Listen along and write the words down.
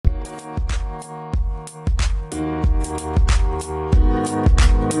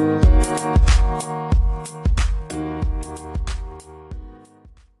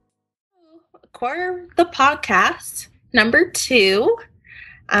Core the podcast, number 2.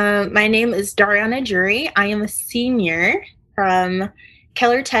 My name is Dariana Jury. I am a senior from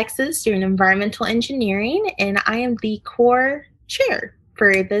Keller, Texas, doing environmental engineering, and I am the core chair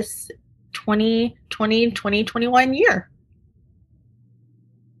for this 2020-2021 year.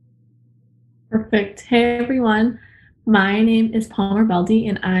 Perfect. Hey, everyone. My name is Palmer Beldy,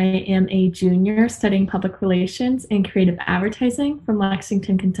 and I am a junior studying public relations and creative advertising from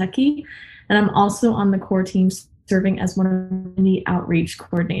Lexington, Kentucky. And I'm also on the core team serving as one of the outreach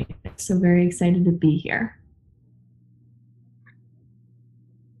coordinators. So very excited to be here.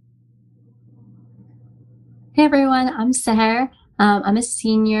 Hey everyone, I'm Seher. I'm a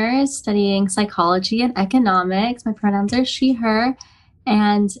senior studying psychology and economics. My pronouns are she, her,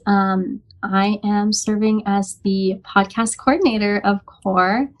 and I am serving as the podcast coordinator of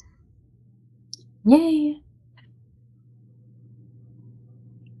CORE. Yay!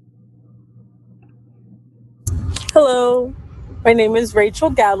 Hello, my name is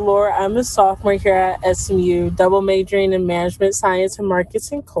Rachel Gadlor. I'm a sophomore here at SMU, double majoring in management science and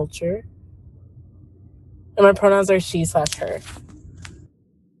markets and culture. And my pronouns are she/her.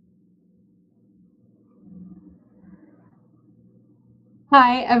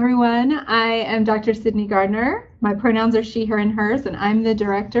 Hi, everyone. I am Dr. Sydney Gardner. My pronouns are she, her, and hers, and I'm the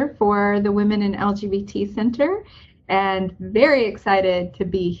director for the Women in LGBT Center, and very excited to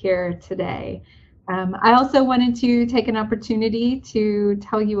be here today. I also wanted to take an opportunity to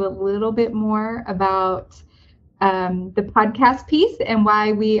tell you a little bit more about the podcast piece and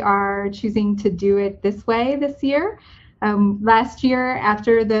why we are choosing to do it this way this year. Last year,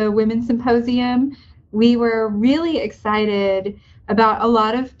 after the Women's Symposium, we were really excited about a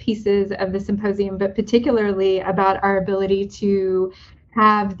lot of pieces of the symposium, but particularly about our ability to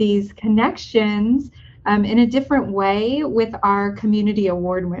have these connections in a different way with our community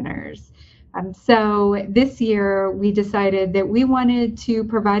award winners. So this year, we decided that we wanted to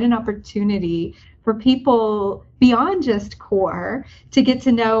provide an opportunity for people beyond just CORE to get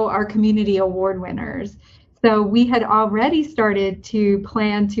to know our community award winners. So we had already started to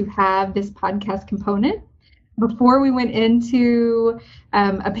plan to have this podcast component before we went into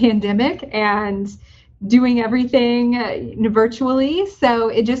a pandemic and doing everything virtually. So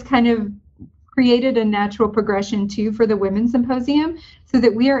it just kind of created a natural progression too for the Women's Symposium, so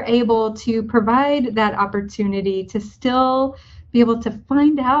that we are able to provide that opportunity to still be able to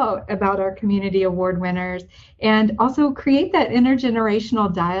find out about our community award winners and also create that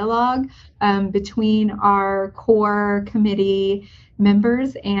intergenerational dialogue between our core committee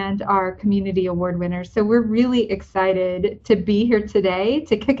members and our community award winners. So we're really excited to be here today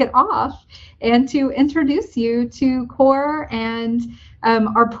to kick it off and to introduce you to CORE and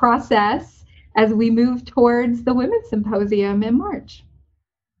our process as we move towards the Women's Symposium in March.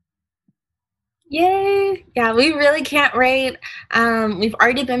 Yay! Yeah, we really can't wait. We've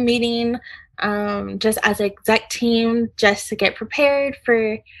already been meeting just as an exec team just to get prepared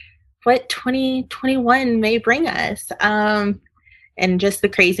for what 2021 may bring us. And just the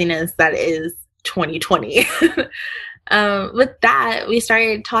craziness that is 2020. With that, we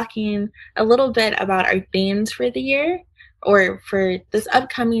started talking a little bit about our themes for the year, or for this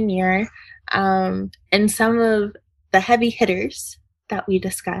upcoming year, and some of the heavy hitters that we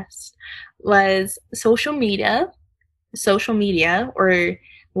discussed was social media, or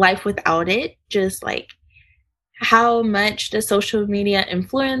life without it, just like how much does social media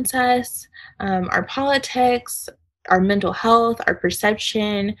influence us, our politics, our mental health, our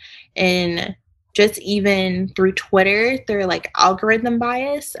perception, and just even through Twitter, through like algorithm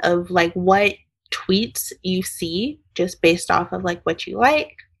bias of like what tweets you see just based off of like what you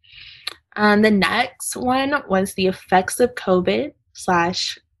like. The next one was the effects of COVID /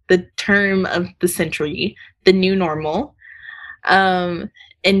 the term of the century, the new normal, and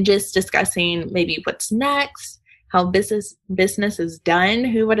just discussing maybe what's next, how business is done.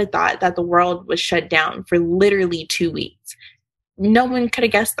 Who would have thought that the world was shut down for literally 2 weeks? No one could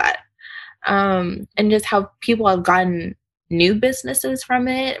have guessed that. And just how people have gotten new businesses from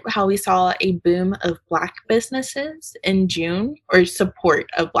it, how we saw a boom of Black businesses in June, or support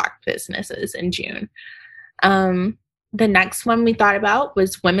of Black businesses in June. The next one we thought about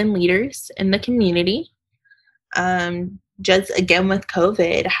was women leaders in the community. Just again with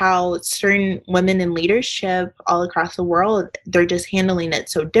COVID, how certain women in leadership all across the world, they're just handling it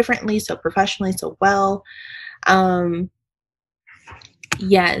so differently, so professionally, so well.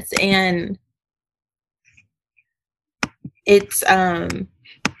 Yes, and it's and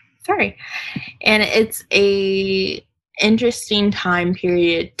it's a interesting time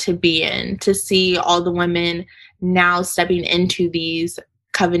period to be in, to see all the women now stepping into these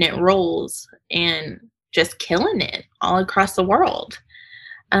covenant roles and just killing it all across the world.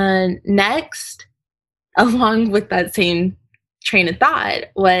 Next, along with that same train of thought,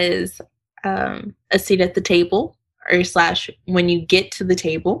 was a seat at the table, or slash when you get to the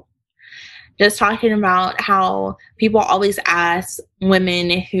table. Just talking about how people always ask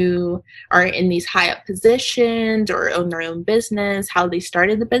women who are in these high up positions or own their own business how they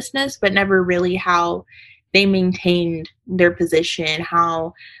started the business, but never really how they maintained their position,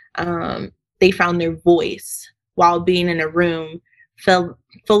 how they found their voice while being in a room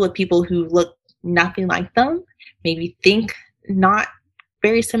full of people who look nothing like them, maybe think not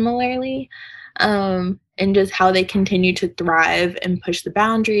very similarly, and just how they continue to thrive and push the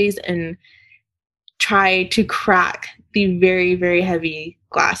boundaries and try to crack the very, very heavy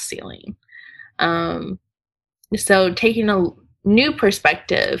glass ceiling. So taking a new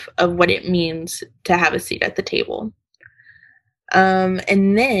perspective of what it means to have a seat at the table.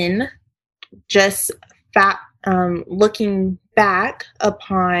 And then just looking back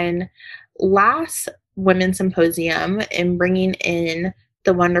upon last Women's Symposium and bringing in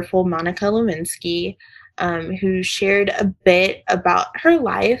the wonderful Monica Lewinsky, who shared a bit about her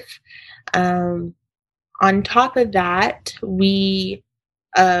life. On top of that, we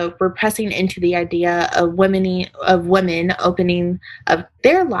were pressing into the idea of women opening up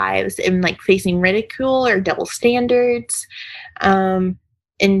their lives and like facing ridicule or double standards, and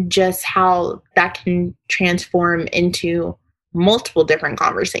just how that can transform into multiple different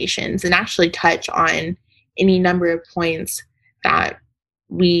conversations and actually touch on any number of points that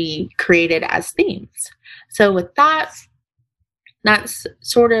we created as themes. So with that, that's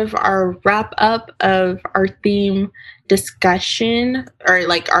sort of our wrap up of our theme discussion, or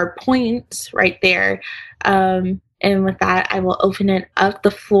like our points right there. And with that, I will open it up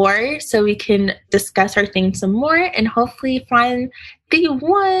the floor so we can discuss our theme some more and hopefully find the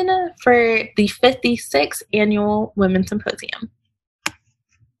one for the 56th Annual Women's Symposium.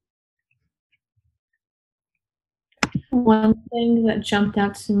 One thing that jumped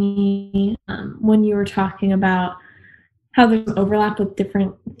out to me when you were talking about how there's overlap with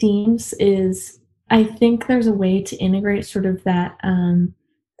different themes is I think there's a way to integrate sort of that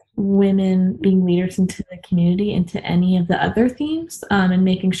women being leaders into the community into any of the other themes, and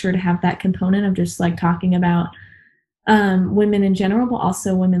making sure to have that component of just like talking about women in general, but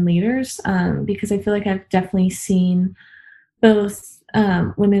also women leaders, because I feel like I've definitely seen both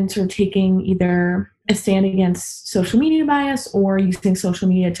women sort of taking either a stand against social media bias or using social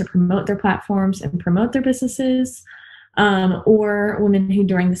media to promote their platforms and promote their businesses, or women who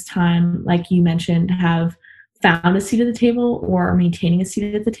during this time, like you mentioned, have found a seat at the table or are maintaining a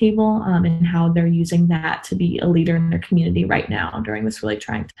seat at the table, and how they're using that to be a leader in their community right now during this really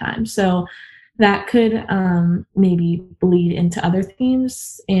trying time. So that could maybe bleed into other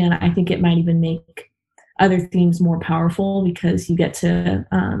themes, and I think it might even make other themes more powerful because you get to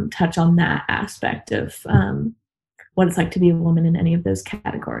touch on that aspect of what it's like to be a woman in any of those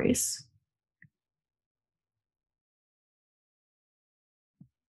categories.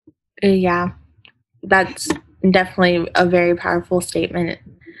 Yeah, that's definitely a very powerful statement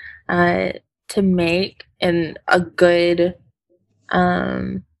to make, and a good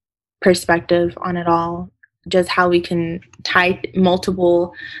perspective on it all. Just how we can tie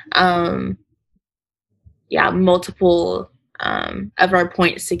multiple of our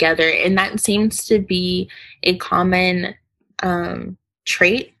points together, and that seems to be a common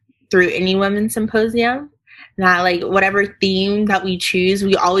trait through any women's symposium. That like whatever theme that we choose,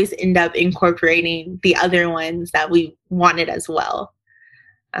 we always end up incorporating the other ones that we wanted as well.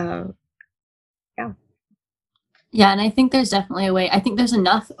 Yeah, and I think there's definitely a way. I think there's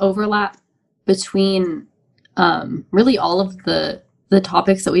enough overlap between really all of the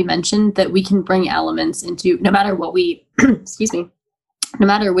topics that we mentioned that we can bring elements into, no matter what we, excuse me, no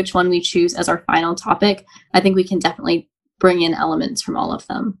matter which one we choose as our final topic. I think we can definitely bring in elements from all of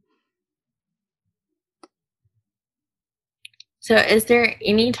them. So is there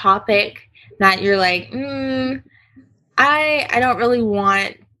any topic that you're like, I don't really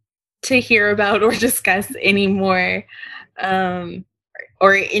want to hear about or discuss anymore, or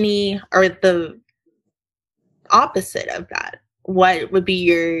the opposite of that? What would be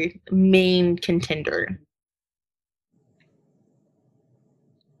your main contender?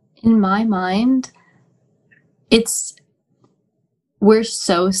 In my mind, we're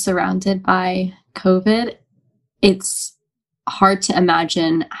so surrounded by COVID. It's hard to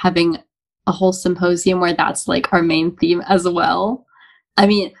imagine having a whole symposium where that's like our main theme as well. I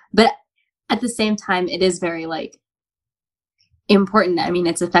mean, but at the same time, it is very like important. I mean,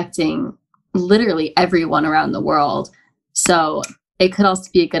 it's affecting literally everyone around the world. So it could also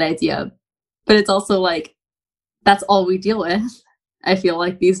be a good idea. But it's also like, that's all we deal with, I feel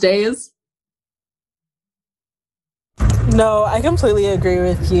like, these days. No, I completely agree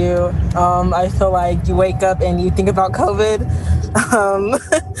with you. I feel like you wake up and you think about COVID.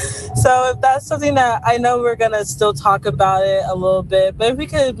 So if that's something that I know we're going to still talk about it a little bit, but if we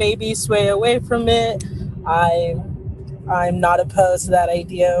could maybe sway away from it, I'm not opposed to that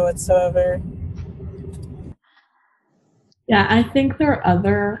idea whatsoever. Yeah, I think there are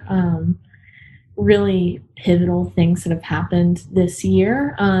other really pivotal things that have happened this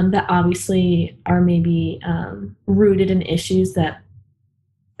year that obviously are maybe rooted in issues that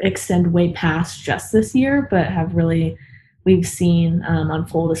extend way past just this year, but have really, we've seen on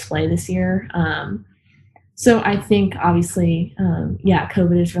full display this year. So I think obviously,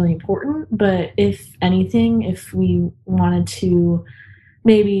 COVID is really important, but if anything, if we wanted to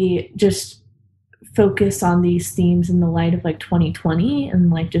maybe just focus on these themes in the light of like 2020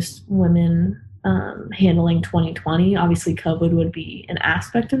 and like just women handling 2020, obviously COVID would be an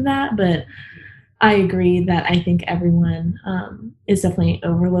aspect of that, but I agree that I think everyone is definitely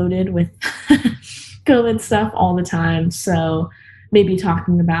overloaded with COVID stuff all the time. So maybe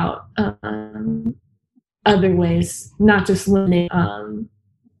talking about other ways, not just limiting,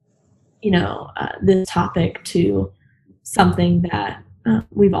 this topic to something that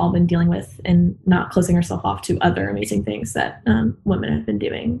we've all been dealing with and not closing ourselves off to other amazing things that women have been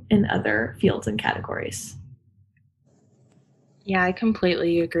doing in other fields and categories. Yeah, I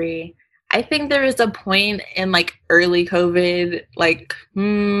completely agree. I think there was a point in like early COVID, like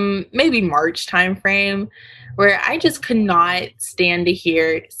maybe March timeframe, where I just could not stand to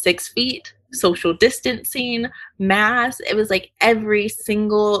hear 6 feet, social distancing, masks. It was like every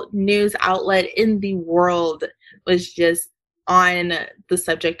single news outlet in the world was just on the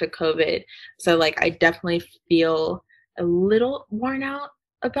subject of COVID. So like I definitely feel a little worn out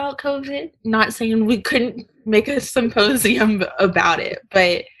about COVID. Not saying we couldn't make a symposium about it,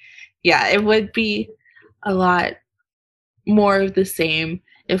 but yeah, it would be a lot more of the same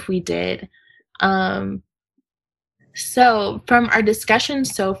if we did. So from our discussion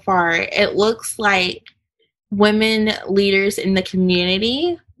so far, it looks like women leaders in the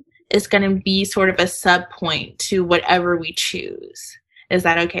community is going to be sort of a sub point to whatever we choose. Is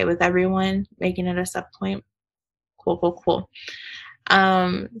that okay with everyone, making it a sub point? Cool.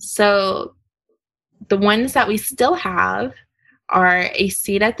 So the ones that we still have are a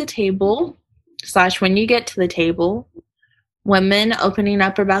seat at the table / when you get to the table, women opening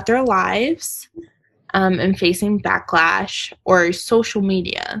up about their lives and facing backlash, or social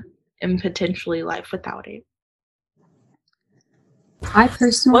media and potentially life without it. I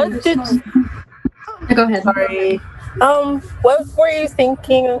personally... Go ahead. Sorry. What were you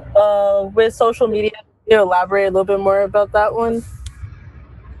thinking with social media? Can you elaborate a little bit more about that one?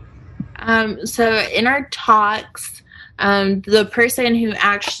 So in our talks, the person who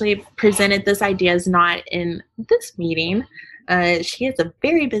actually presented this idea is not in this meeting. She is a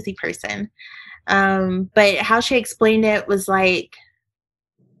very busy person. But how she explained it was like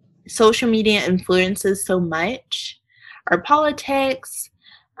social media influences so much our politics,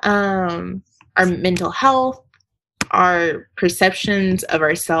 our mental health, our perceptions of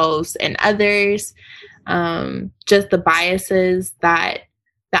ourselves and others, just the biases that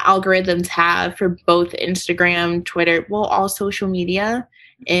the algorithms have for both Instagram, Twitter, well, all social media,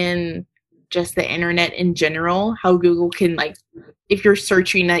 and just the internet in general. How Google can, like, if you're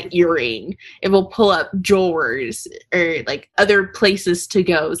searching an earring, it will pull up Jewelers or like other places to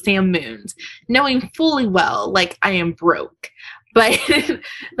go, Sam Moons, knowing fully well, like, I am broke. But the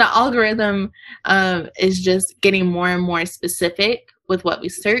algorithm is just getting more and more specific with what we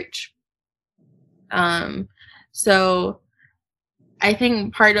search. So I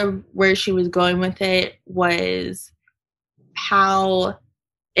think part of where she was going with it was how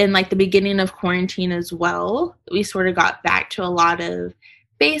in like the beginning of quarantine as well, we sort of got back to a lot of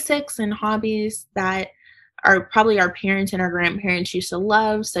basics and hobbies that are probably our parents and our grandparents used to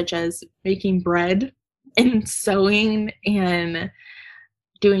love, such as making bread and sewing and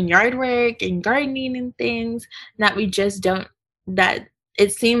doing yard work and gardening and things that we just don't, that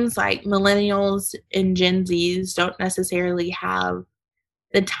it seems like millennials and Gen Zs don't necessarily have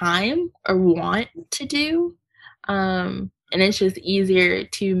the time or want to do. And it's just easier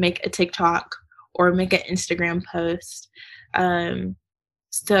to make a TikTok or make an Instagram post.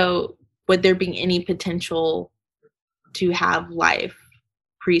 So would there be any potential to have life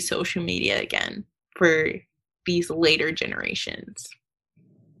pre-social media again for these later generations?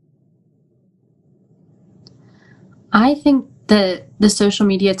 I think the social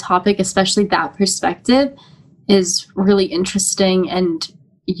media topic, especially that perspective, is really interesting and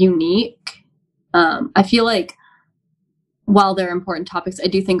unique. I feel like while they're important topics, I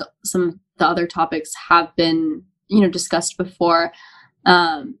do think some of the other topics have been, discussed before.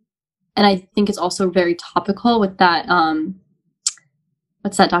 And I think it's also very topical with that,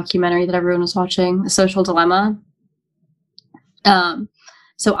 what's that documentary that everyone was watching? The Social Dilemma.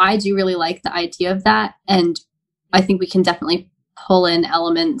 So I do really like the idea of that. And I think we can definitely pull in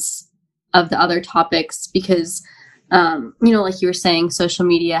elements of the other topics because, like you were saying, social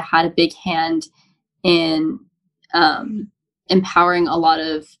media had a big hand in empowering a lot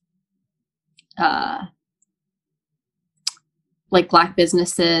of like Black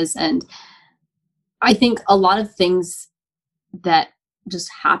businesses. And I think a lot of things that just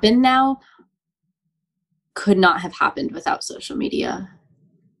happen now could not have happened without social media.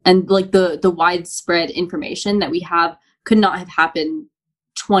 And like the widespread information that we have could not have happened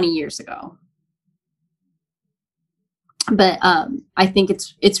 20 years ago. But I think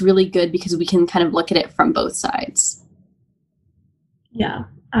it's really good because we can kind of look at it from both sides. Yeah,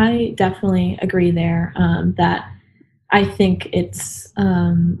 I definitely agree there that I think it's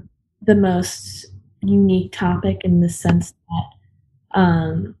the most unique topic in the sense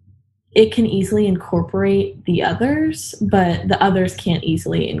that it can easily incorporate the others, but the others can't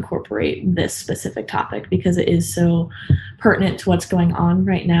easily incorporate this specific topic because it is so pertinent to what's going on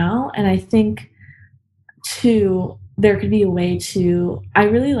right now. And I think, too, there could be a way to, I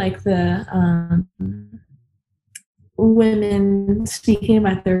really like the women speaking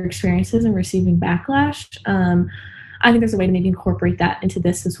about their experiences and receiving backlash. I think there's a way to maybe incorporate that into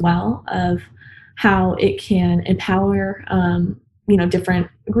this as well, of how it can empower different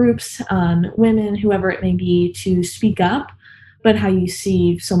groups, women, whoever it may be, to speak up, but how you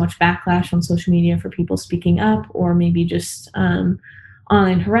see so much backlash on social media for people speaking up, or maybe just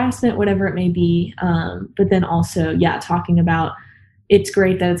online harassment, whatever it may be. But then also, talking about it's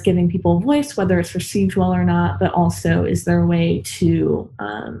great that it's giving people a voice, whether it's received well or not, but also is there a way to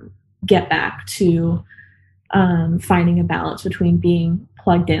get back to finding a balance between being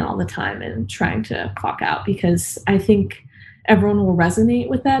plugged in all the time and trying to clock out, because I think everyone will resonate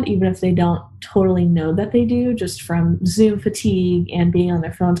with that, even if they don't totally know that they do, just from Zoom fatigue and being on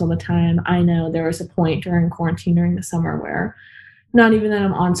their phones all the time. I know there was a point during quarantine during the summer where, not even that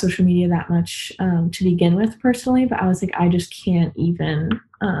I'm on social media that much to begin with personally, but I was like, I just can't even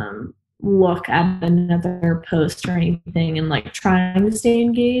look at another post or anything, and like trying to stay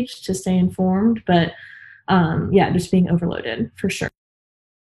engaged, to stay informed, but just being overloaded for sure.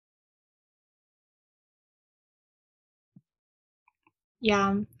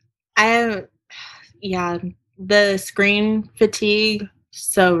 The screen fatigue,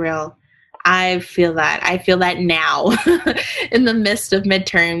 so real. I feel that now in the midst of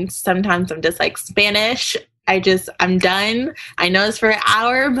midterms. Sometimes I'm just like, Spanish, I'm done. I know it's for an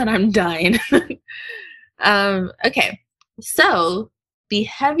hour, but I'm done. Okay, so the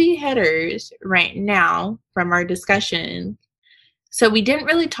heavy hitters right now from our discussion. So we didn't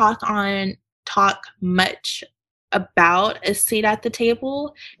really talk much about a seat at the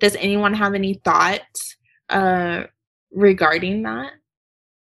table. Does anyone have any thoughts regarding that?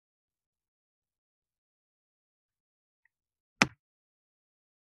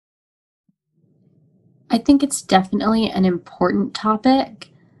 I think it's definitely an important topic,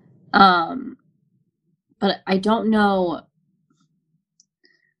 but I don't know.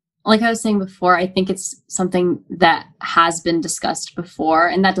 Like I was saying before, I think it's something that has been discussed before,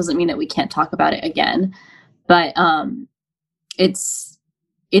 and that doesn't mean that we can't talk about it again. But it's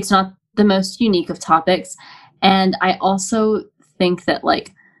not the most unique of topics, and I also think that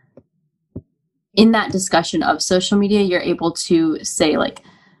like in that discussion of social media, you're able to say like,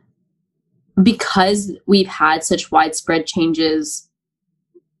 because we've had such widespread changes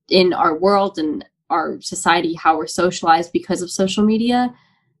in our world and our society, how we're socialized because of social media,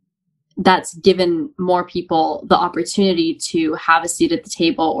 that's given more people the opportunity to have a seat at the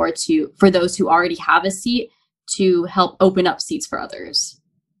table, or for those who already have a seat, to help open up seats for others.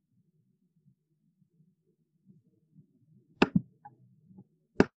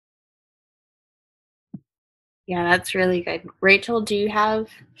 Yeah, that's really good. Rachel, do you have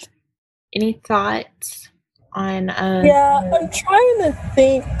any thoughts on Yeah, I'm trying to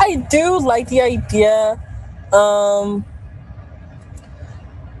think. I do like the idea.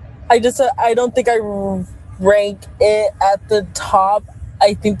 I don't think I rank it at the top.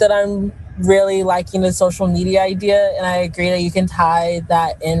 I think that I'm really liking the social media idea, and I agree that you can tie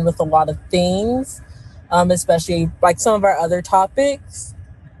that in with a lot of things, especially like some of our other topics.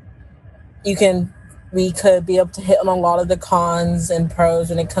 We could be able to hit on a lot of the cons and pros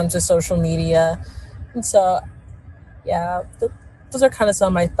when it comes to social media. And so yeah, those are kind of some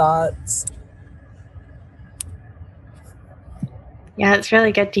of my thoughts. Yeah, it's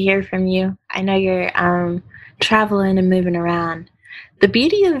really good to hear from you. I know you're traveling and moving around. The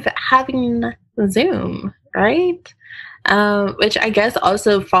beauty of having Zoom, right? Which I guess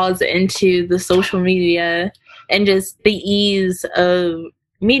also falls into the social media and just the ease of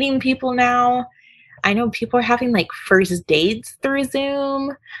meeting people now. I know people are having like first dates through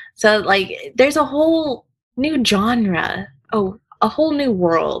Zoom. So like there's a whole new genre. Oh, a whole new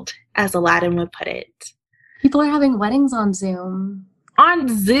world, as Aladdin would put it. People are having weddings on Zoom. On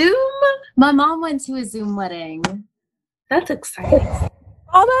Zoom? My mom went to a Zoom wedding. That's exciting.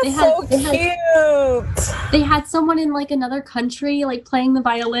 Oh, that's cute. They had someone in like another country like playing the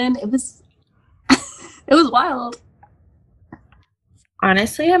violin. It was it was wild.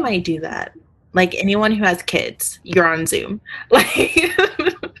 Honestly, I might do that. Like anyone who has kids, you're on Zoom. Like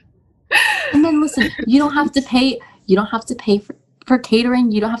And then listen, you don't have to pay for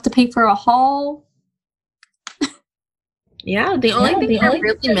catering, you don't have to pay for a hall. Yeah, the only thing you're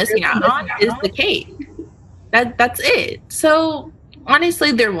really missing out on is the cake. That's it. So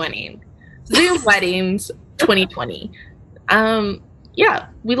honestly, they're winning. Zoom weddings 2020. Yeah,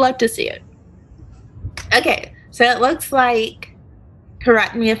 we'd love to see it. Okay, so it looks like,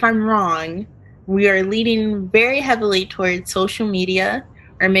 correct me if I'm wrong, we are leading very heavily towards social media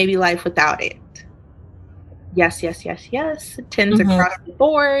or maybe life without it. Yes. 10s across the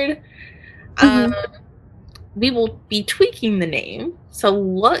board. We will be tweaking the name. So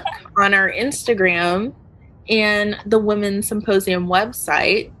look on our Instagram and the Women's Symposium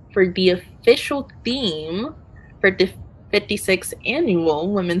website for the official theme for the 56th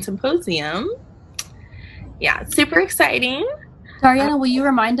annual Women's Symposium. Yeah, super exciting. Dariana, will you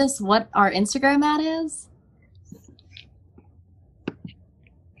remind us what our Instagram ad is?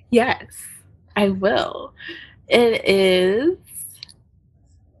 Yes, I will. It is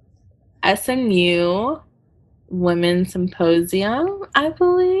SMU Women's Symposium, I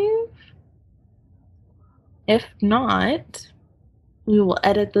believe. If not, we will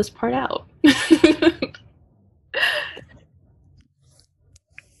edit this part out.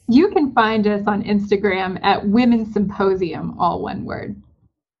 You can find us on Instagram at Women's Symposium, all one word.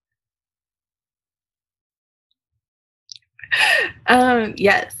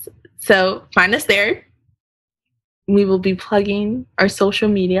 Yes. So find us there. We will be plugging our social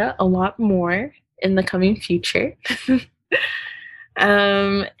media a lot more in the coming future.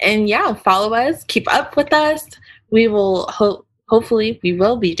 And yeah, follow us, keep up with us. We will hopefully we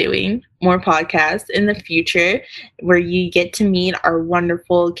will be doing more podcasts in the future where you get to meet our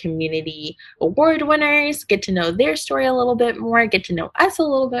wonderful community award winners, get to know their story a little bit more, get to know us a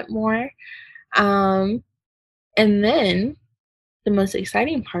little bit more. And then the most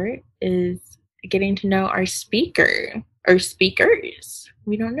exciting part is getting to know our speaker or speakers.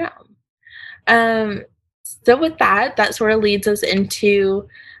 We don't know. So with that sort of leads us into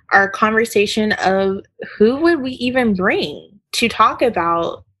our conversation of who would we even bring to talk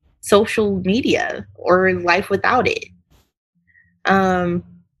about social media or life without it. And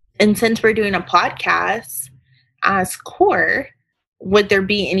since we're doing a podcast as core, would there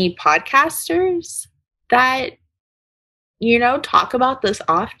be any podcasters that, you know, talk about this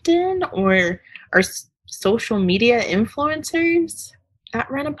often, or are social media influencers that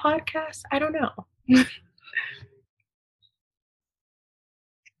run a podcast? I don't know.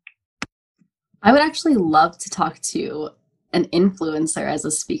 I would actually love to talk to an influencer as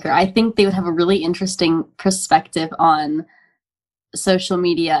a speaker. I think they would have a really interesting perspective on social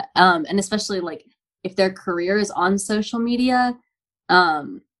media, and especially like if their career is on social media. I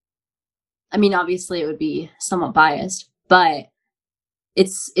mean, obviously it would be somewhat biased, but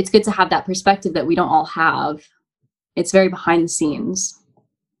it's good to have that perspective that we don't all have. It's very behind the scenes.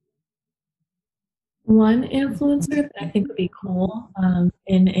 One influencer that I think would be cool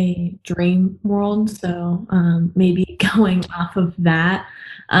in a dream world, so maybe going off of that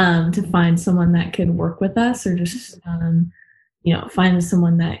to find someone that could work with us, or just find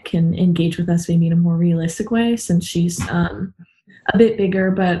someone that can engage with us maybe in a more realistic way, since she's a bit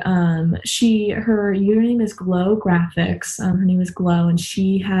bigger. But her username is Glow Graphics. Her name is Glow, and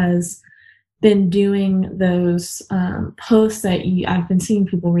she has been doing those posts that I've been seeing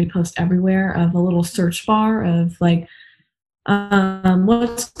people repost everywhere, of a little search bar of like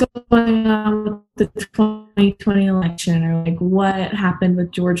what's going on with the 2020 election, or like what happened with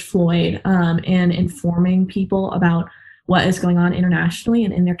George Floyd, and informing people about what is going on internationally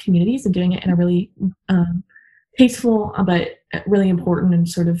and in their communities, and doing it in a really tasteful but really important and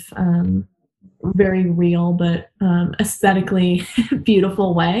sort of very real but aesthetically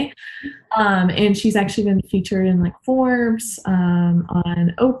beautiful way. And she's actually been featured in like Forbes,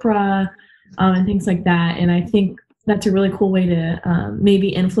 on Oprah, and things like that. And I think that's a really cool way to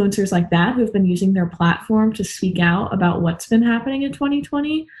maybe influencers like that who've been using their platform to speak out about what's been happening in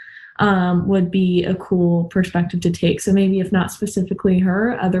 2020 would be a cool perspective to take. So maybe if not specifically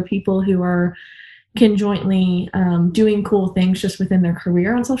her, other people who are conjointly doing cool things just within their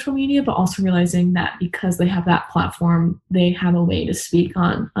career on social media, but also realizing that because they have that platform, they have a way to speak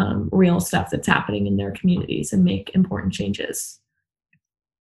on real stuff that's happening in their communities and make important changes.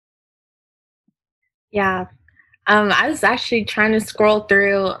 Yeah. I was actually trying to scroll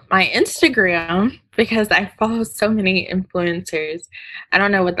through my Instagram because I follow so many influencers. I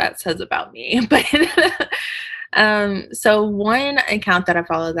don't know what that says about me, but so one account that I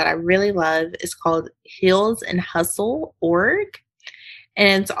follow that I really love is called Heels and Hustle.org.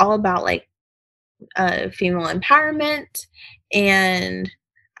 And it's all about like female empowerment. And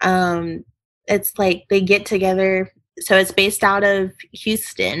it's like they get together. So it's based out of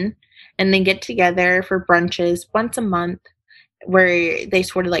Houston. And they get together for brunches once a month where they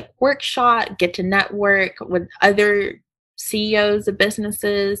sort of like workshop, get to network with other CEOs of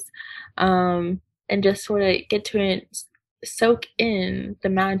businesses, and just sort of get to soak in the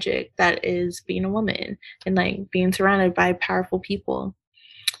magic that is being a woman and like being surrounded by powerful people.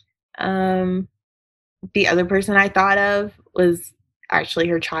 The other person I thought of was actually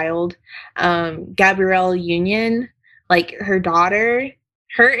her child, Gabrielle Union, like her daughter.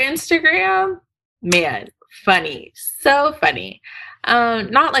 Her Instagram, man, funny. So funny.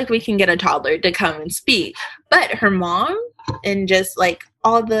 Not like we can get a toddler to come and speak, but her mom and just like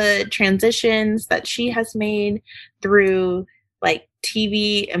all the transitions that she has made through like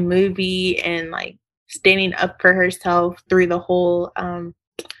TV and movie and like standing up for herself through the whole,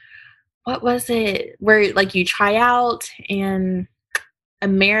 what was it? Where like you try out and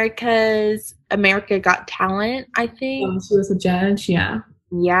America Got Talent, I think. She was a judge, yeah.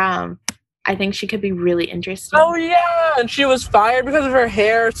 Yeah, I think she could be really interesting. Oh, yeah, and she was fired because of her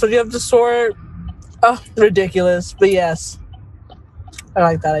hair, so you have to sort. Oh, ridiculous, but yes. I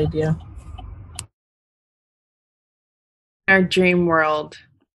like that idea. Our dream world,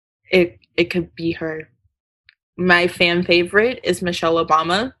 it could be her. My fan favorite is Michelle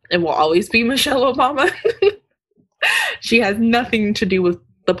Obama. It will always be Michelle Obama. She has nothing to do with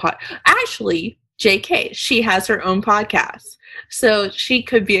the pod. Actually, JK, she has her own podcast. So she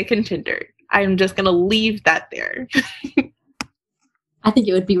could be a contender. I'm just going to leave that there. I think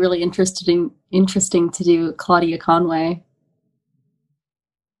it would be really interesting to do Claudia Conway.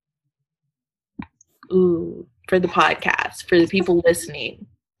 Ooh, for the podcast, for the people listening.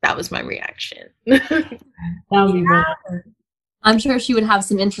 That was my reaction. That would be really good. I'm sure she would have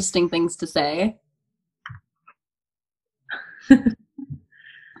some interesting things to say.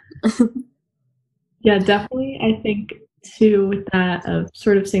 Yeah, definitely. I think too with that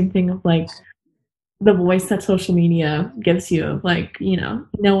sort of same thing of like the voice that social media gives you, like, you know,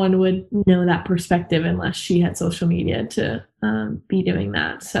 no one would know that perspective unless she had social media to be doing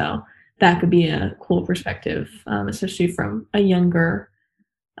that. So that could be a cool perspective, especially from a younger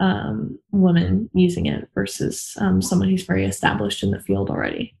woman using it versus someone who's very established in the field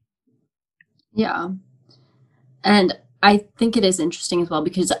already. Yeah. And I think it is interesting as well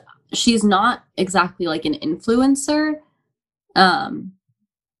because she's not exactly like an influencer. And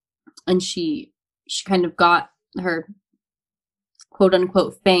she kind of got her quote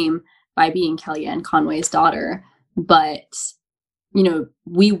unquote fame by being Kellyanne Conway's daughter. But, you know,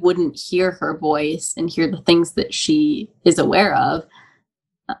 we wouldn't hear her voice and hear the things that she is aware of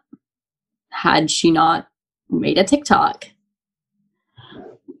had she not made a TikTok.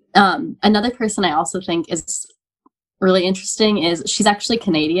 Another person I also think is really interesting is she's actually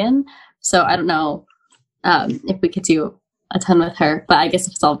Canadian. So I don't know if we could do a ton with her, but I guess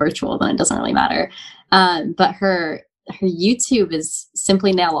if it's all virtual, then it doesn't really matter. But her YouTube is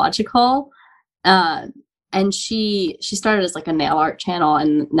Simply Nailogical. And she started as like a nail art channel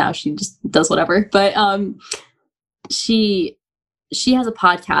and now she just does whatever. But she has a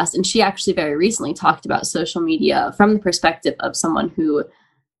podcast and she actually very recently talked about social media from the perspective of someone who,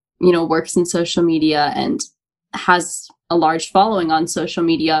 you know, works in social media and has a large following on social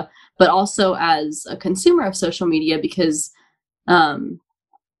media, but also as a consumer of social media because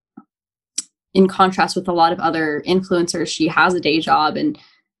in contrast with a lot of other influencers, she has a day job and,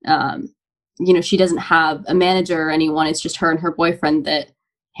 you know, she doesn't have a manager or anyone. It's just her and her boyfriend that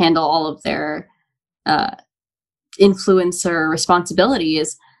handle all of their influencer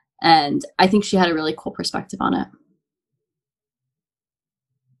responsibilities. And I think she had a really cool perspective on it.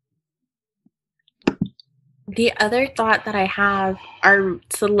 The other thought that I have are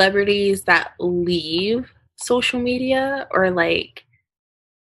celebrities that leave social media, or like,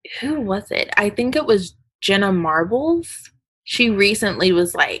 who was it? I think it was Jenna Marbles. She recently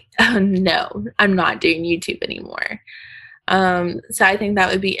was like, oh, no, I'm not doing YouTube anymore. So I think that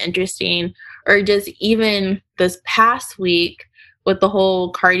would be interesting. Or just even this past week with the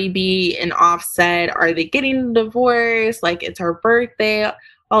whole Cardi B and Offset, are they getting divorced? Like, it's her birthday.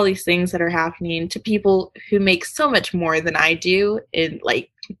 All these things that are happening to people who make so much more than I do, and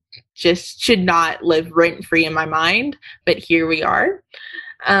like just should not live rent free in my mind. But here we are.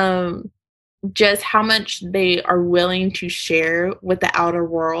 Just how much they are willing to share with the outer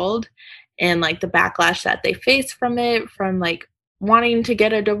world, and like the backlash that they face from it, from like wanting to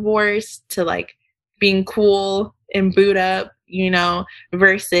get a divorce to like being cool and boot up,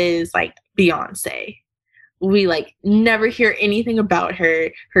 versus like Beyonce. We like never hear anything about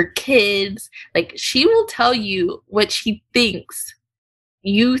her kids. Like, she will tell you what she thinks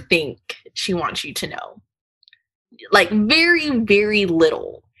you think she wants you to know. Like, very, very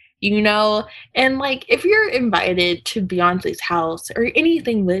little, And like, if you're invited to Beyonce's house or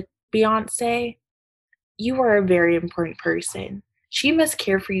anything with Beyonce, you are a very important person. She must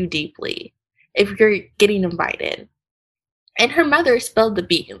care for you deeply if you're getting invited. And her mother spilled the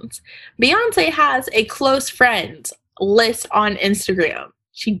beans. Beyonce has a close friends list on Instagram.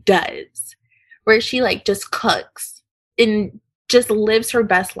 She does. Where she like just cooks and just lives her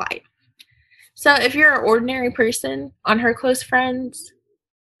best life. So if you're an ordinary person on her close friends,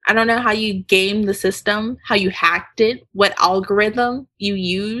 I don't know how you gamed the system, how you hacked it, what algorithm you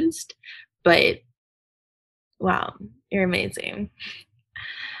used, but wow, you're amazing.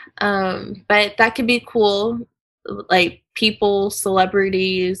 But that could be cool. Like, people,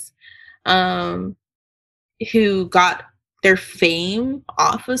 celebrities, who got their fame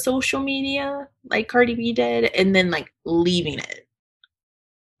off of social media, like Cardi B did, and then like leaving it.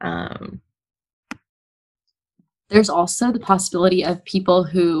 There's also the possibility of people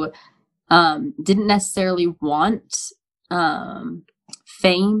who didn't necessarily want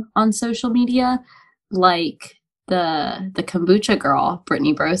fame on social media, like the kombucha girl,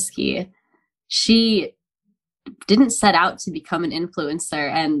 Brittany Broski. She didn't set out to become an influencer,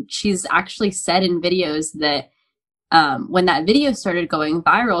 and she's actually said in videos that when that video started going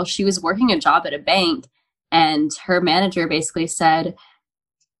viral, she was working a job at a bank, and her manager basically said,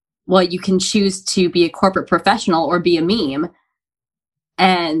 well, you can choose to be a corporate professional or be a meme.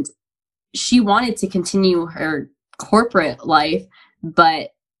 And she wanted to continue her corporate life,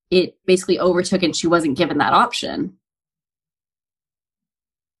 but it basically overtook, and she wasn't given that option.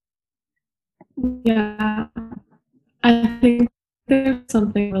 Yeah, I think there's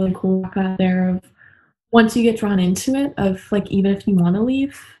something really cool out there of, once you get drawn into it, of like, even if you want to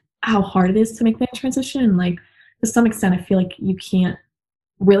leave, how hard it is to make that transition. Like, to some extent, I feel like you can't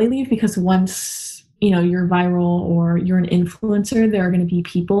really leave, because once you're viral or you're an influencer, there are going to be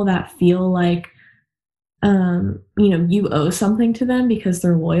people that feel like you owe something to them because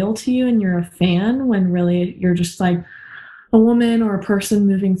they're loyal to you and you're a fan, when really you're just like a woman or a person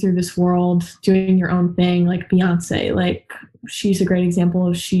moving through this world doing your own thing. Like Beyonce, like, she's a great example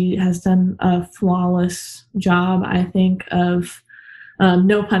of, she has done a flawless job, I think, of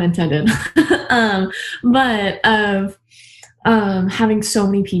no pun intended but of having so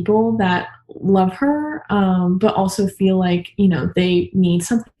many people that love her, but also feel like they need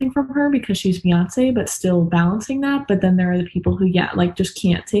something from her because she's Beyonce, but still balancing that. But then there are the people who like just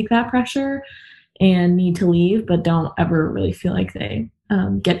can't take that pressure and need to leave, but don't ever really feel like they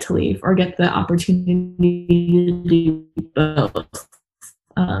get to leave or get the opportunity to do both.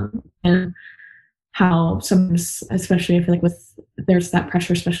 And how sometimes, especially I feel like there's that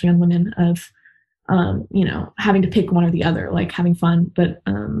pressure, especially on women, of having to pick one or the other, like having fun, but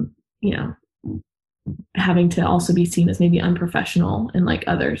having to also be seen as maybe unprofessional in like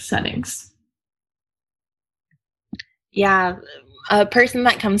other settings. Yeah. A person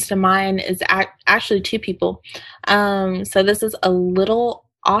that comes to mind is actually two people. So this is a little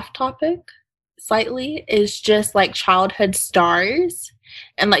off topic slightly, is just like childhood stars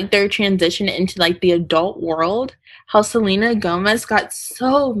and like their transition into like the adult world. How Selena Gomez got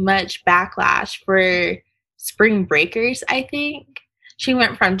so much backlash for Spring Breakers, I think. She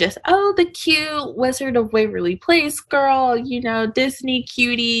went from just, the cute Wizard of Waverly Place girl, Disney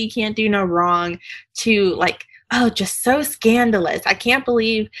cutie, can't do no wrong, to like, just so scandalous. I can't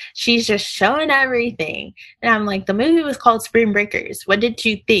believe she's just showing everything. And I'm like, the movie was called Spring Breakers. What did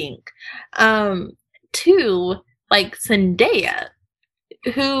you think? Two, like Zendaya,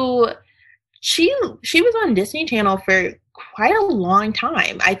 who she was on Disney Channel for quite a long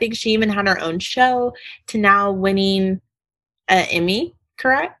time. I think she even had her own show to now winning an Emmy,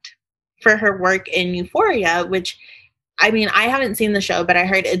 correct? For her work in Euphoria, which, I mean, I haven't seen the show, but I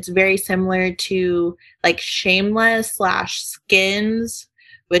heard it's very similar to like Shameless / Skins,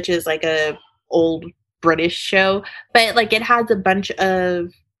 which is like a old British show, but like it has a bunch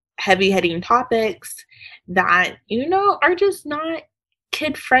of heavy hitting topics that, you know, are just not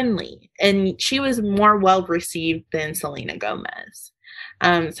kid friendly. And she was more well received than Selena Gomez.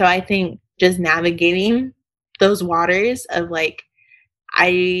 So I think just navigating those waters of like,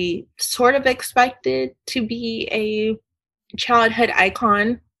 I sort of expected to be a childhood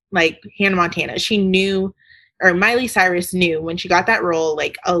icon like Hannah Montana. She knew, or Miley Cyrus knew when she got that role,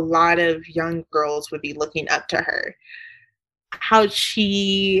 like a lot of young girls would be looking up to her. How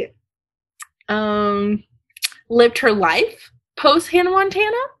she lived her life post Hannah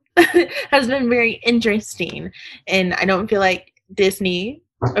Montana has been very interesting. And I don't feel like Disney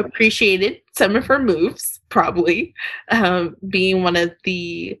appreciated some of her moves, probably, being one of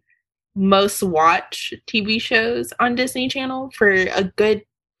the most watched TV shows on Disney Channel for a good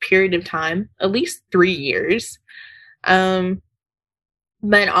period of time, at least 3 years. But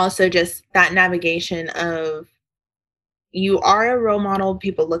also just that navigation of, you are a role model,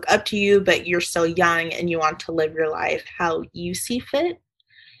 people look up to you, but you're still young and you want to live your life how you see fit,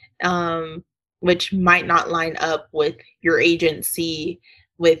 which might not line up with your agency,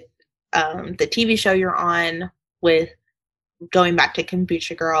 with the TV show you're on, with going back to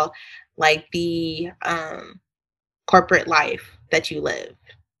Kombucha Girl, like the corporate life that you live,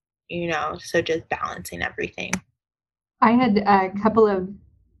 you know, so just balancing everything. I had a couple of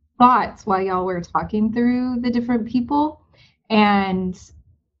thoughts while y'all were talking through the different people. And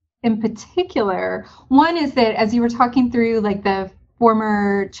in particular, one is that as you were talking through like the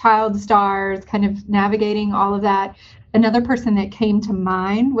former child stars, kind of navigating all of that, another person that came to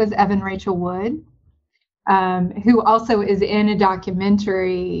mind was Evan Rachel Wood, who also is in a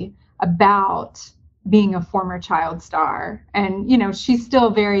documentary about being a former child star. And, you know, she's still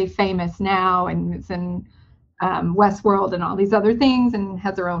very famous now and is in Westworld and all these other things and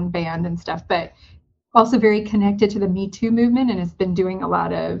has her own band and stuff, but also very connected to the Me Too movement and has been doing a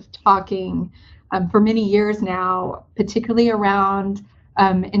lot of talking for many years now, particularly around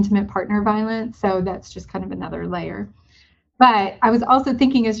intimate partner violence. So that's just kind of another layer. But I was also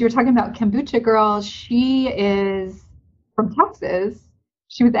thinking, as you were talking about Kombucha Girl, she is from Texas.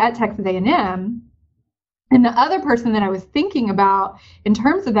 She was at Texas A&M. And the other person that I was thinking about in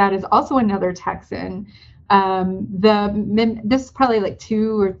terms of that is also another Texan. This is probably like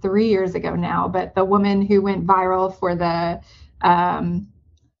 2 or 3 years ago now, but the woman who went viral for the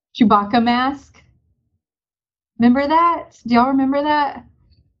Chewbacca mask. Remember that? Do y'all remember that?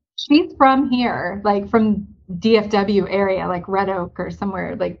 She's from here, like from DFW area, like Red Oak or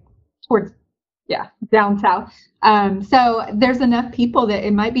somewhere like towards, down south. So there's enough people that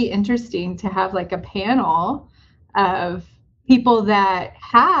it might be interesting to have like a panel of people that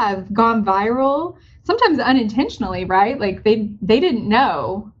have gone viral, sometimes unintentionally, right? Like they didn't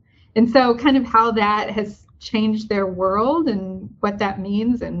know. And so kind of how that has changed their world and what that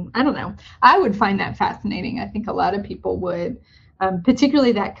means. And I don't know, I would find that fascinating. I think a lot of people would,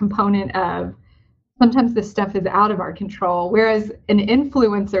 particularly that component of sometimes this stuff is out of our control, whereas an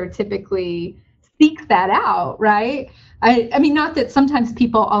influencer typically seeks that out, right? I mean, not that sometimes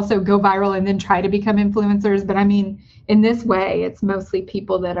people also go viral and then try to become influencers, but I mean, in this way, it's mostly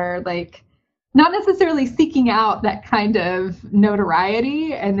people that are like, not necessarily seeking out that kind of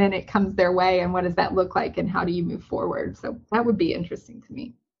notoriety, and then it comes their way, and what does that look like, and how do you move forward? So that would be interesting to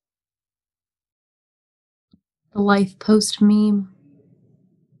me. The life post meme.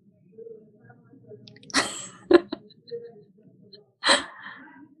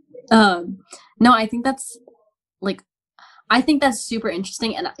 No, I think that's super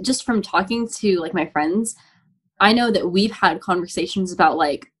interesting. And just from talking to like my friends, I know that we've had conversations about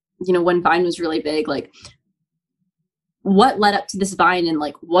like, you know, when Vine was really big, like what led up to this Vine and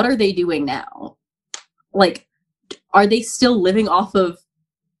like, what are they doing now? Like, are they still living off of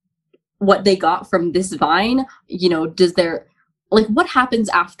what they got from this Vine? You know, what happens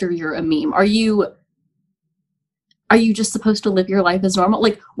after you're a meme? Are you just supposed to live your life as normal?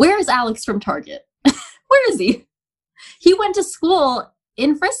 Like, where is Alex from Target? Where is he? He went to school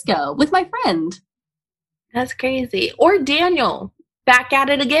in Frisco with my friend. That's crazy. Or Daniel, back at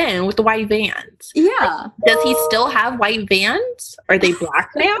it again with the white Vans. Yeah. Does he still have white Vans? Are they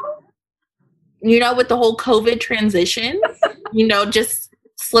black now? You know, with the whole COVID transition, you know, just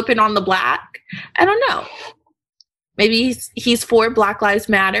slipping on the black. I don't know. Maybe he's for Black Lives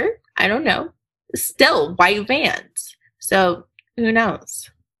Matter. I don't know. Still white Vans. So who knows?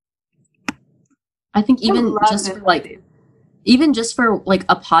 I think even just for like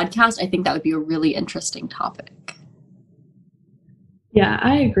a podcast, I think that would be a really interesting topic. Yeah,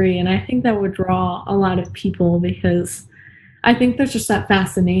 I agree. And I think that would draw a lot of people because I think there's just that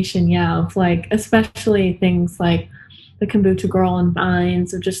fascination, of like, especially things like the Kombucha Girl and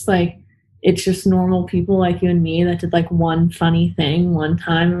Vines, of just like, it's just normal people like you and me that did like one funny thing one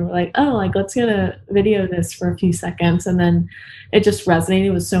time and we're like, oh, like let's get a video of this for a few seconds. And then it just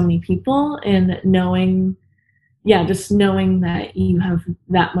resonated with so many people, and knowing that you have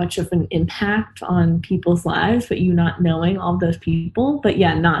that much of an impact on people's lives, but you not knowing all those people, but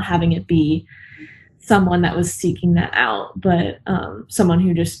not having it be someone that was seeking that out, but someone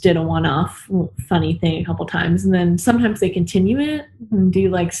who just did a one-off funny thing a couple times, and then sometimes they continue it and do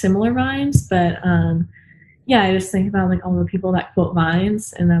like similar Vines. But I just think about like all the people that quote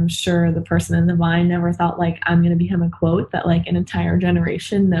Vines, and I'm sure the person in the Vine never thought like, I'm going to become a quote that like an entire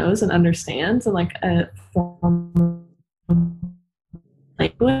generation knows and understands in like a form of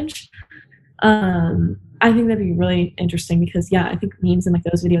language. I think that'd be really interesting because I think memes and like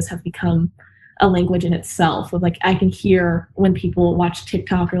those videos have become a language in itself. Of like, I can hear when people watch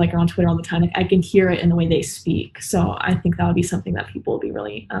TikTok or like are on Twitter all the time, like I can hear it in the way they speak. So I think that would be something that people would be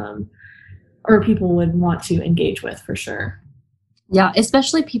really or people would want to engage with for sure. Yeah,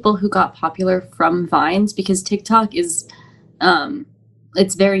 especially people who got popular from Vines, because TikTok is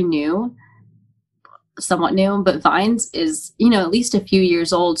it's very new, somewhat new, but Vines is, at least a few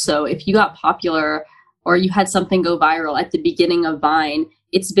years old. So if you got popular or you had something go viral at the beginning of Vine,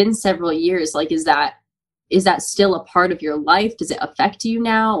 it's been several years. Like, is that still a part of your life? Does it affect you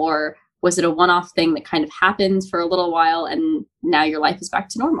now? Or was it a one-off thing that kind of happens for a little while and now your life is back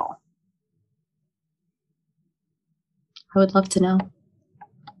to normal? I would love to know.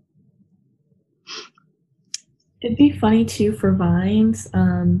 It'd be funny too for Vines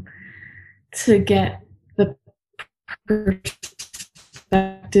to get the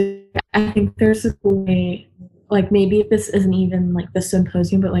perspective. I think there's a way, like maybe if this isn't even like the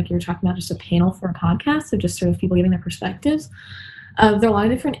symposium, but like you're talking about just a panel for a podcast, so just sort of people giving their perspectives. There are a lot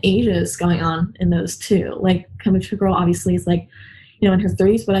of different ages going on in those too. Like Kombucha Girl obviously is like, in her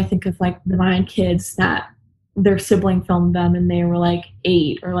 30s, but I think of like the Vine kids that their sibling filmed them and they were like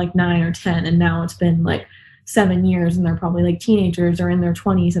 8 or like 9 or 10, and now it's been like 7 years and they're probably like teenagers or in their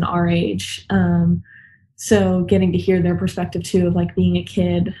 20s and our age. So getting to hear their perspective too of like being a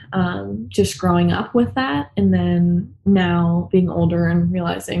kid, just growing up with that, and then now being older and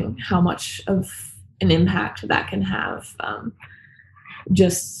realizing how much of an impact that can have. I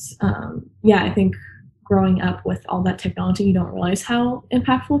think growing up with all that technology, you don't realize how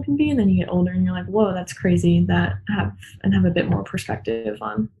impactful it can be, and then you get older and you're like, whoa, that's crazy, have a bit more perspective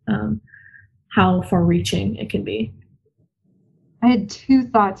on how far reaching it can be. I had 2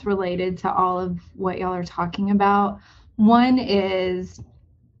 thoughts related to all of what y'all are talking about. One is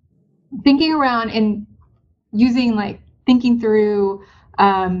thinking around and thinking through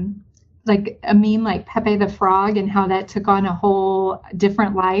like a meme like Pepe the Frog and how that took on a whole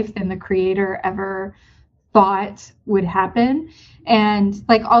different life than the creator ever thought would happen. And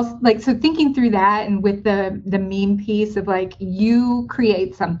so thinking through that, and with the meme piece of like, you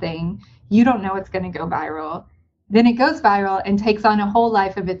create something, you don't know it's going to go viral. Then it goes viral and takes on a whole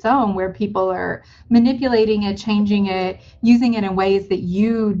life of its own, where people are manipulating it, changing it, using it in ways that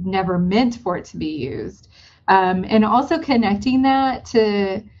you never meant for it to be used. And also connecting that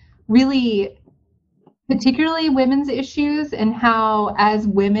to really, particularly women's issues, and how as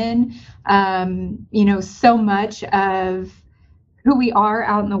women, so much of who we are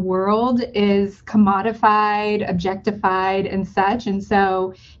out in the world is commodified, objectified, and such. And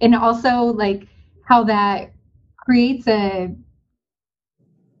so, and also like how that creates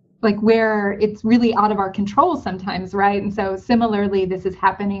where it's really out of our control sometimes, right? And so similarly, this is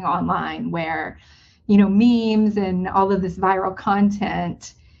happening online where, memes and all of this viral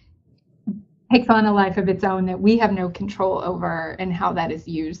content takes on a life of its own that we have no control over, and how that is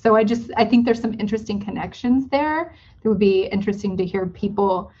used. So I think there's some interesting connections there that would be interesting to hear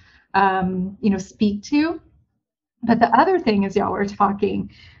people, speak to. But the other thing, as y'all were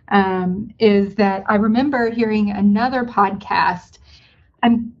talking, is that I remember hearing another podcast.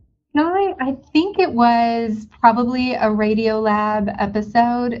 I think it was probably a Radiolab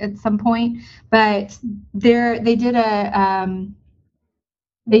episode at some point, but they did an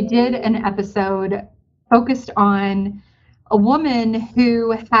episode focused on a woman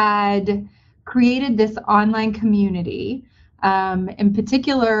who had created this online community, in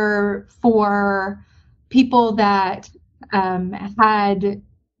particular for people that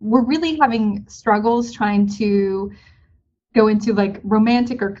were really having struggles trying to go into like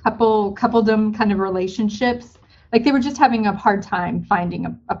romantic or coupledom kind of relationships. Like they were just having a hard time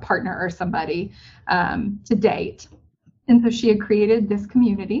finding a partner or somebody to date. And so she had created this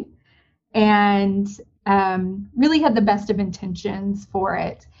community and really had the best of intentions for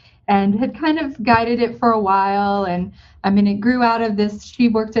it and had kind of guided it for a while. And I mean, it grew out of this. She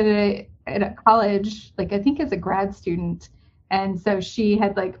worked at a college, like I think as a grad student. And so she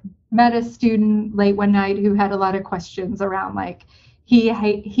had like met a student late one night who had a lot of questions around like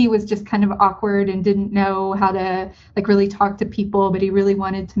he was just kind of awkward and didn't know how to like really talk to people, but he really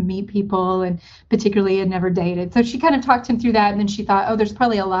wanted to meet people and particularly had never dated. So she kind of talked him through that. And then she thought, oh, there's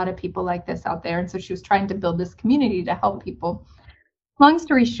probably a lot of people like this out there. And so she was trying to build this community to help people. Long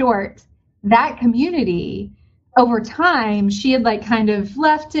story short, that community over time, she had like kind of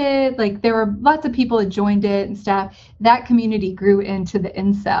left it. Like there were lots of people that joined it and stuff. That community grew into the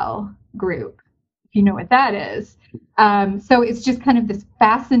incel group, if you know what that is. So it's just kind of this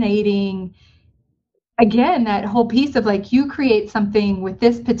fascinating, again, that whole piece of like you create something with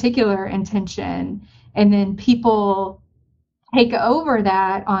this particular intention and then people take over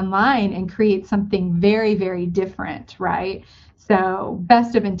that online and create something very, very different, right? So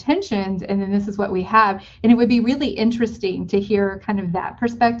best of intentions, and then this is what we have. And it would be really interesting to hear kind of that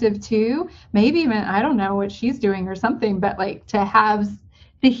perspective too. Maybe even, I don't know what she's doing or something, but like to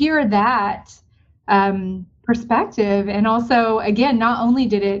hear that perspective. And also, again, not only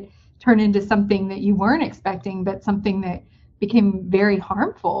did it turn into something that you weren't expecting, but something that became very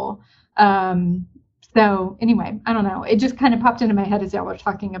harmful. So anyway, I don't know. It just kind of popped into my head as y'all were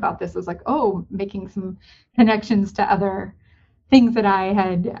talking about this. I was like, oh, making some connections to other things that I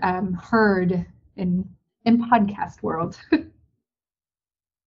had heard in podcast world.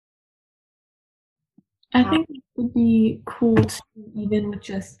 I think it would be cool to, even with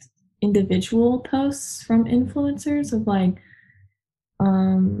just individual posts from influencers of like,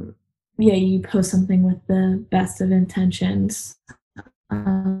 yeah, you post something with the best of intentions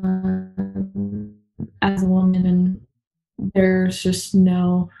as a woman, and there's just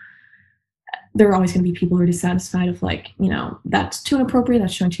there are always going to be people who are dissatisfied of like, you know, that's too inappropriate,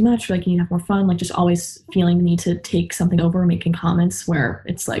 that's showing too much, or like you need to have more fun, like just always feeling the need to take something over, making comments where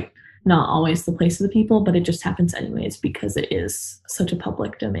it's like not always the place of the people, but it just happens anyways because it is such a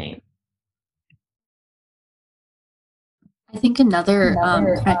public domain. I think another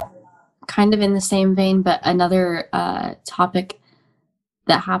kind of in the same vein, but another topic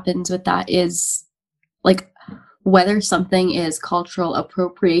that happens with that is like whether something is cultural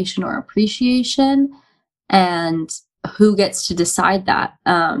appropriation or appreciation and who gets to decide that.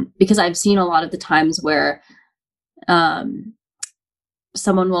 Because I've seen a lot of the times where someone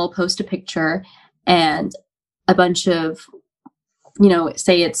will post a picture and a bunch of, you know,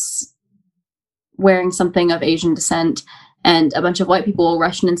 say it's wearing something of Asian descent, and a bunch of white people will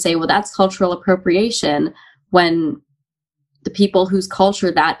rush in and say, well, that's cultural appropriation, when the people whose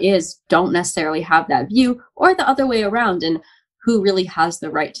culture that is don't necessarily have that view, or the other way around. And who really has the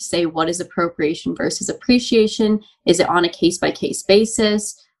right to say what is appropriation versus appreciation? Is it on a case-by-case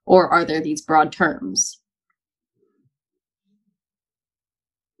basis, or are there these broad terms?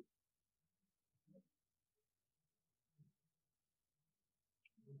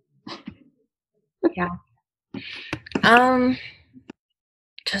 Yeah.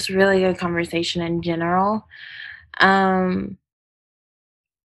 Just really good conversation in general. I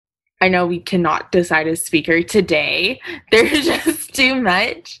know we cannot decide a speaker today. There's just too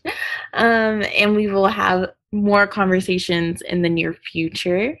much. And we will have more conversations in the near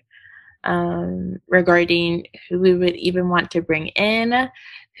future regarding who we would even want to bring in,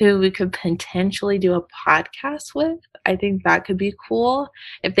 who we could potentially do a podcast with. I think that could be cool.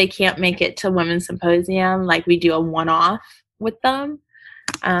 If they can't make it to Women's Symposium, like we do a one-off with them.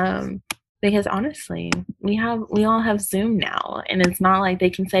 Because honestly, we all have Zoom now, and it's not like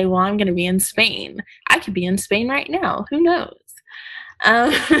they can say, well, I'm going to be in Spain. I could be in Spain right now. Who knows?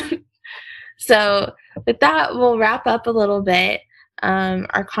 So with that, we'll wrap up a little bit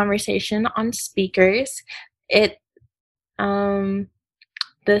our conversation on speakers.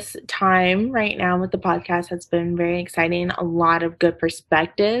 This time right now with the podcast has been very exciting. A lot of good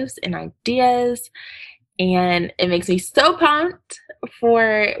perspectives and ideas. And it makes me so pumped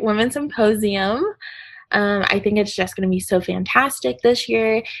for Women's Symposium. I think it's just going to be so fantastic this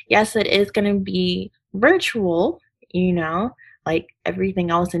year. Yes, it is going to be virtual, you know, like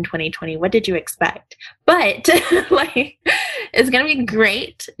everything else in 2020. What did you expect? But like, it's going to be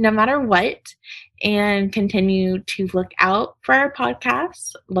great no matter what. And continue to look out for our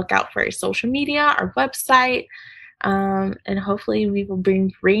podcasts, look out for our social media, our website, and hopefully we will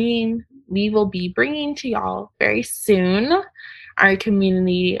bring we will be bringing to y'all very soon our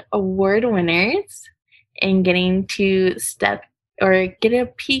community award winners and getting to get a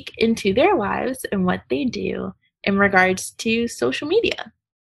peek into their lives and what they do in regards to social media.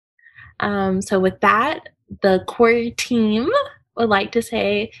 So with that, the core team would like to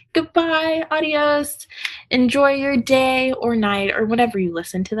say goodbye, adios, enjoy your day or night or whenever you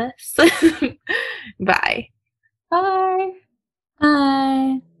listen to this. Bye. Bye.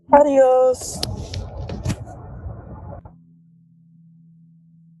 Bye. Adios.